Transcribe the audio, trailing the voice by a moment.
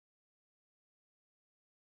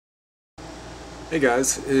Hey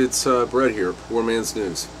guys, it's Brett here, Poor Man's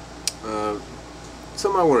News.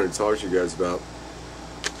 Something I wanted to talk to you guys about.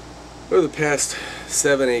 Over the past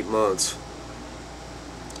 7-8 months,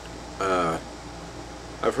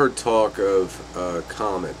 I've heard talk of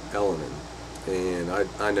Comet, Elenin, and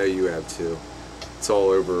I know you have too. It's all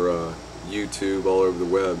over YouTube, all over the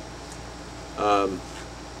web. I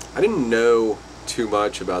didn't know too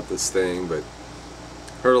much about this thing, but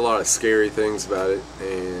heard a lot of scary things about it,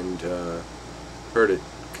 and heard it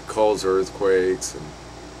could cause earthquakes and,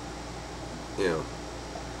 you know,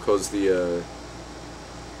 cause the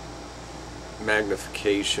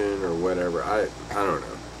magnification or whatever. I don't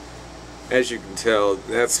know. As you can tell,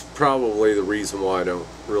 that's probably the reason why I don't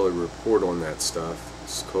really report on that stuff.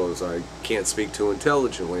 It's because I can't speak too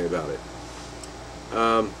intelligently about it.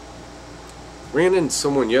 Ran into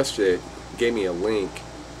someone yesterday, gave me a link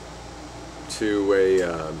to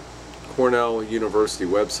a Cornell University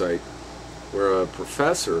website where a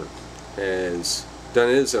professor has done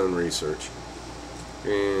his own research.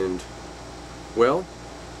 And, well,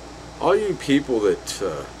 all you people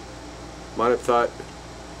that might have thought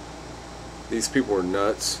these people were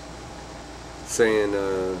nuts, saying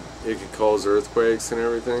it could cause earthquakes and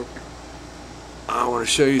everything, I want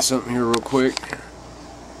to show you something here real quick.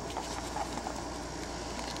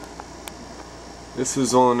 This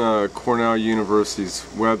is on Cornell University's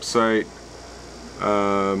website.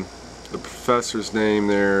 The professor's name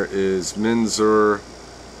there is Mensur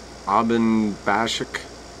Omerbashich,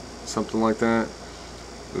 something like that.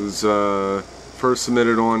 It was first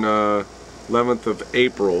submitted on 11th of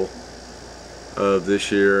April of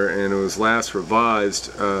this year, and it was last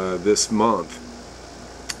revised this month.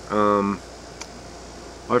 From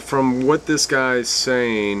what this guy's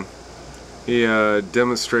saying, he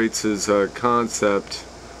demonstrates his concept,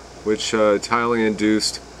 which tidally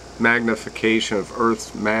induced magnification of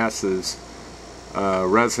Earth's masses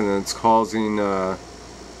resonance, causing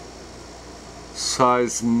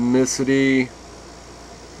seismicity.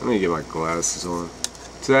 Let me get my glasses on.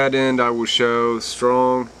 To that end, I will show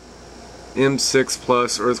strong M6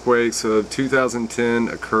 plus earthquakes of 2010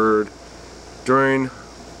 occurred during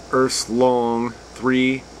Earth's long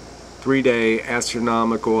three-day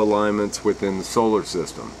astronomical alignments within the solar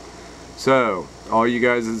system. So, all you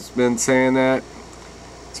guys has been saying that,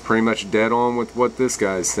 it's pretty much dead on with what this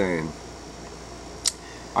guy's saying.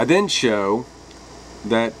 I then show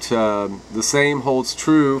that the same holds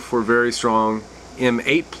true for very strong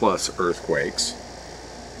M8 plus earthquakes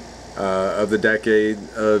of the decade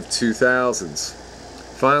of 2000s.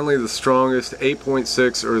 Finally, the strongest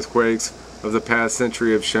 8.6 earthquakes of the past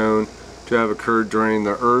century have shown to have occurred during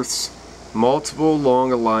the Earth's multiple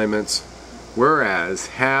long alignments, whereas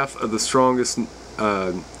half of the strongest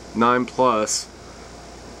 9 plus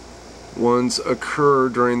ones occur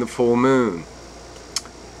during the full moon.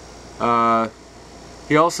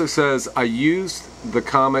 He also says, I used the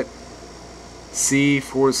Comet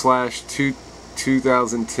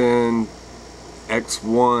C/2010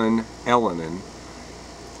 X1 Elenin,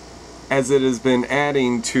 as it has been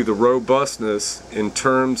adding to the robustness in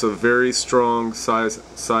terms of very strong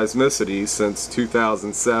seismicity since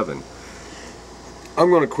 2007. I'm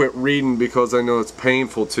going to quit reading because I know it's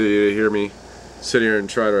painful to you to hear me sit here and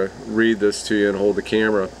try to read this to you and hold the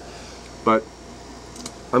camera. But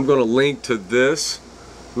I'm going to link to this,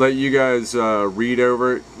 let you guys read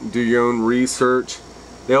over it, do your own research.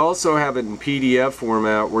 They also have it in PDF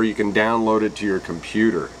format where you can download it to your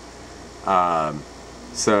computer.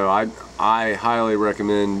 So I highly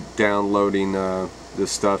recommend downloading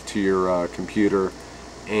this stuff to your computer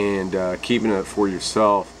and keeping it for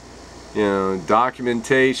yourself. You know,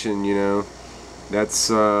 documentation, you know, that's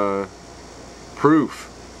proof.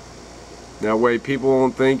 That way people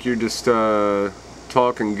won't think you're just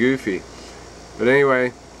talking goofy. But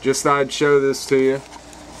anyway, just thought I'd show this to you.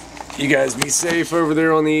 You guys be safe over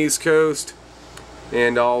there on the East Coast,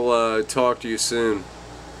 and I'll talk to you soon.